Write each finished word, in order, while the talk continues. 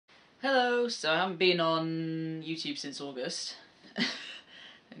Hello, so I haven't been on YouTube since August.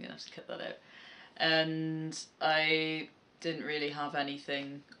 I'm gonna have to cut that out. And I didn't really have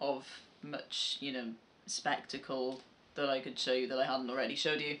anything of much, spectacle that I could show you that I hadn't already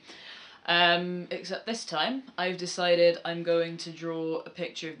showed you. Except this time, I've decided I'm going to draw a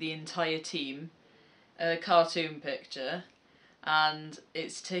picture of the entire team, a cartoon picture, and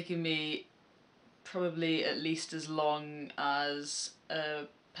it's taken me probably at least as long as a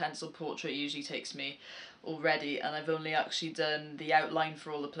pencil portrait usually takes me already, and I've only actually done the outline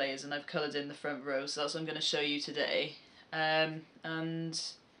for all the players and I've coloured in the front row, so that's what I'm going to show you today. And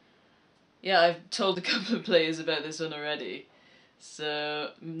yeah, I've told a couple of players about this one already, so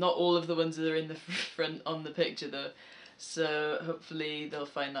not all of the ones that are in the front on the picture though, so hopefully they'll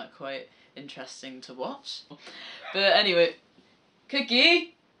find that quite interesting to watch. But anyway,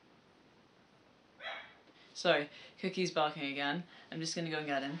 Cookie! Sorry, Cookie's barking again. I'm just going to go and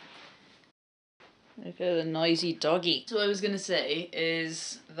get him. Look at the noisy doggy. So what I was going to say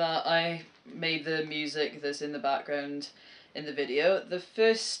is that I made the music that's in the background in the video. The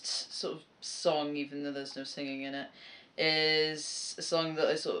first sort of song, even though there's no singing in it, is a song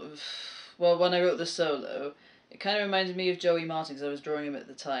that when I wrote the solo, it kind of reminded me of Joey Martin because I was drawing him at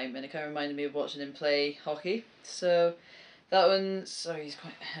the time, and it kind of reminded me of watching him play hockey. So that one, sorry, he's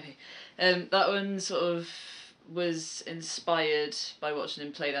quite heavy. That one sort of was inspired by watching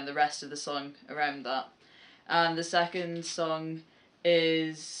him play, then the rest of the song around that. And the second song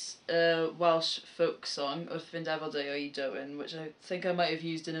is a Welsh folk song, Wrth Fynd Efo Dy O I Dywyn, which I think I might have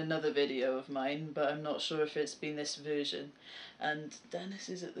used in another video of mine, but I'm not sure if it's been this version. And Dennis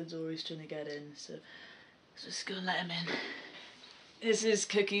is at the door, he's trying to get in, so let's just go and let him in. This is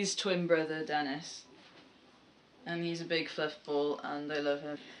Cookie's twin brother, Dennis. And he's a big fluff ball, and I love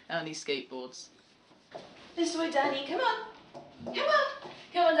him. And he skateboards. This way, Danny, come on! Come on!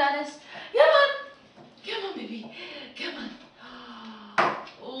 Come on, Dennis! Come on! Come on, baby! Come on!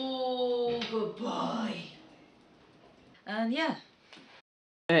 Oh, goodbye! And yeah.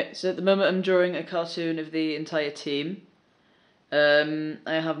 Okay, so at the moment I'm drawing a cartoon of the entire team. I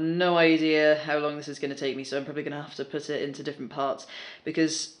have no idea how long this is going to take me, so I'm probably going to have to put it into different parts,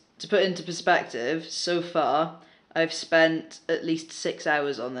 because to put into perspective, so far I've spent at least 6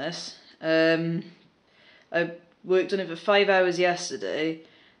 hours on this. I worked on it for 5 hours yesterday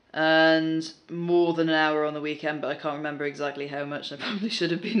and more than an hour on the weekend, but I can't remember exactly how much. I probably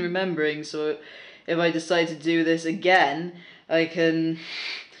should have been remembering, so if I decide to do this again, I can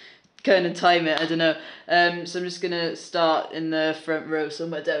kind of time it, I don't know. So I'm just going to start in the front row,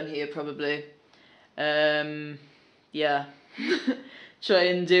 somewhere down here probably. Yeah, try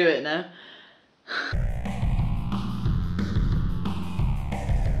and do it now.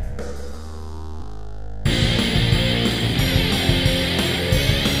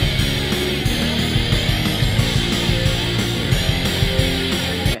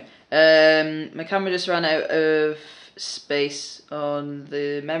 My camera just ran out of space on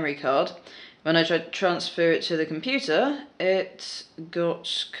the memory card. When I tried to transfer it to the computer, it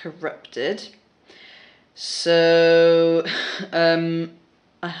got corrupted. So I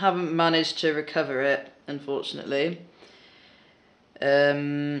haven't managed to recover it, unfortunately.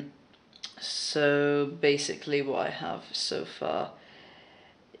 So basically what I have so far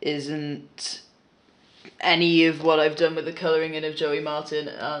isn't any of what I've done with the colouring in of Joey Martin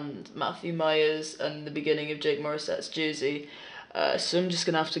and Matthew Myers and the beginning of Jake Morissette's jersey. So I'm just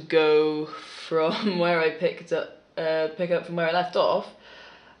going to have to go from where I pick up from where I left off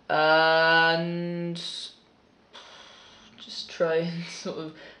and just try and sort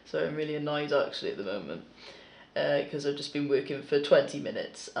of... Sorry, I'm really annoyed actually at the moment because I've just been working for 20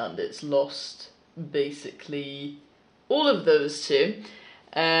 minutes and it's lost basically all of those two.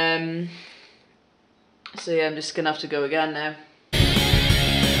 So yeah, I'm just going to have to go again now.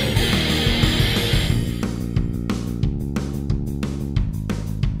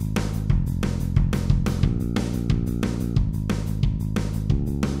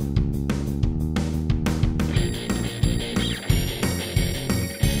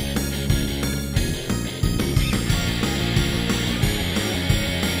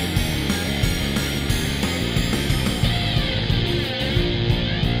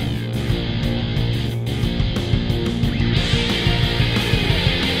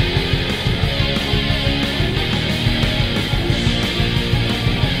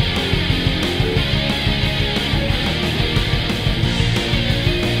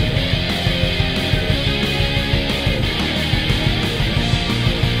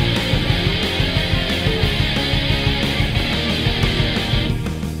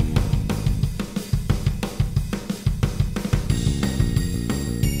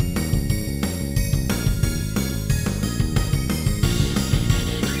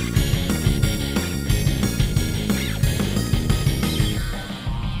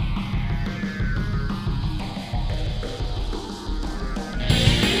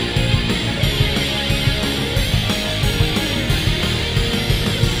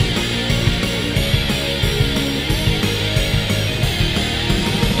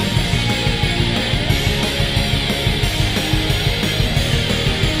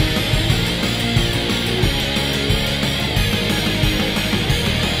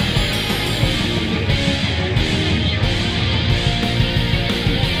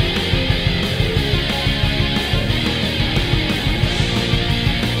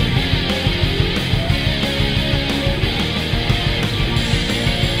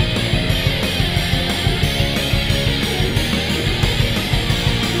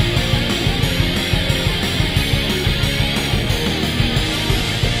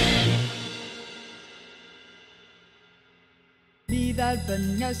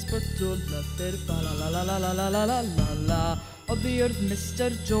 bynges bwtwlythyr, fa la la la la la la la la la la. O ddiwrth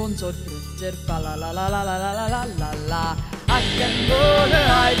Mr Jones o'r brydyr, fa la la la la la la la la la la. Ac yn fod yr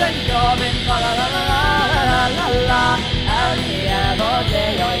oed yn gofyn, fa la la la la la la la la. Ewn ni efo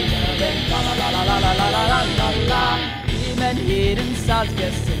deoedd yn fa la la la la la la la la la la. Dwi'n hyd yn sad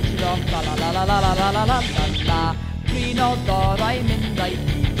gysidro, fa la la la la la la la la la la. Dwi'n o ddorau mynd a'i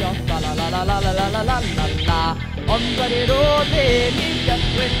beidio, fa la la la la la la la la la la. Ond rwy'r oedd i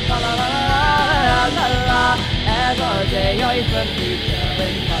gychwyn, fa la la la la la la la. Efo deoedd fy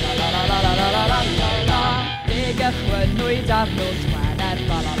rhywun, fa la la la la la la la la la la. Fe gychwynwyd ar nos Wener,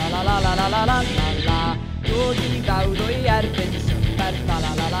 fa la la la la la la la la la la. Dod i gawrwy erbyn swper, fa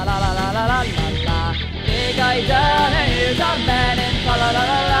la la la la la la la la la la. Fe gai dynnydd ar menyn, fa la la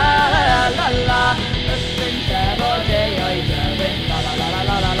la la la la la la. Ysbryn efo deoedd ywyn, fa la la la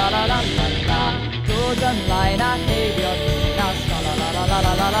la la la la la la la. Dod ymlaen a heibio'r ddinas, fa la la la la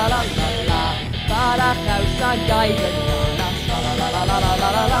la la la la la la. Barach aws a gaid yn ganas, fa la la la la la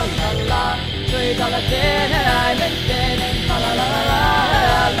la la la la la. Trwy dal y dyn yn ai mynd dyn yn, fa la la la la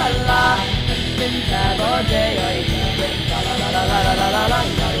la la la. Ysbryn efo deoedd ywyn, fa la la la la la la la la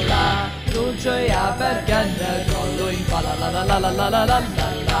la la. Dod trwy Abergyn y golwyn, fa la la la la la la la la la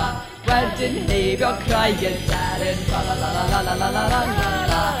la. Wedyn heibio Craig y deryn, fa la la la la la la la la la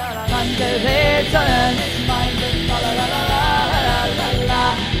la. Pan gyrraedd yn ysmaen yn, fa la la la la la la la la.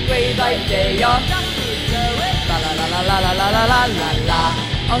 Gweithai deio, fa la la la la la la la la la la.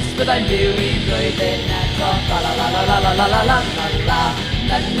 Os byddai'n byw I flwyddyn eto, fa la la la la la la la la la la.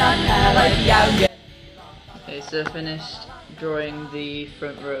 Yna'n helaeth iawn. Okay, so finished drawing the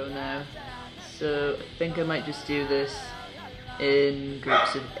front row now. So I think I might just do this in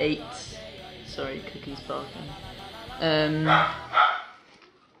groups of 8. Sorry, Cookie's barking.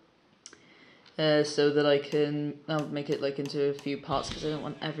 So that I'll make it like into a few parts because I don't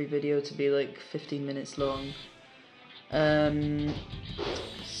want every video to be like 15 minutes long.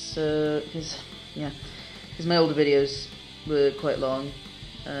 So because my older videos were quite long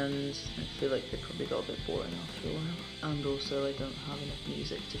and I feel like they probably got a bit boring after a while, and also I don't have enough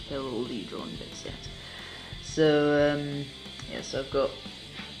music to fill all the drawing bits yet. So so I've got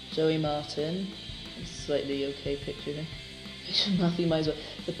Joey Martin, a slightly okay picture here. Picture of Matthew Miser.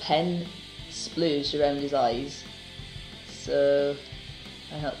 The pen splooged around his eyes, so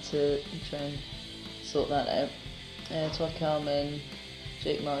I had to try and sort that out. Todd Kelman,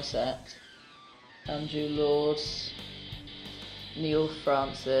 Jake Morissette, Andrew Lord, Neil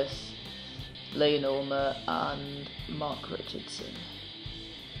Francis, Layne Ulmer and Mark Richardson.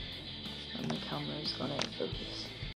 And the camera's gone out of focus.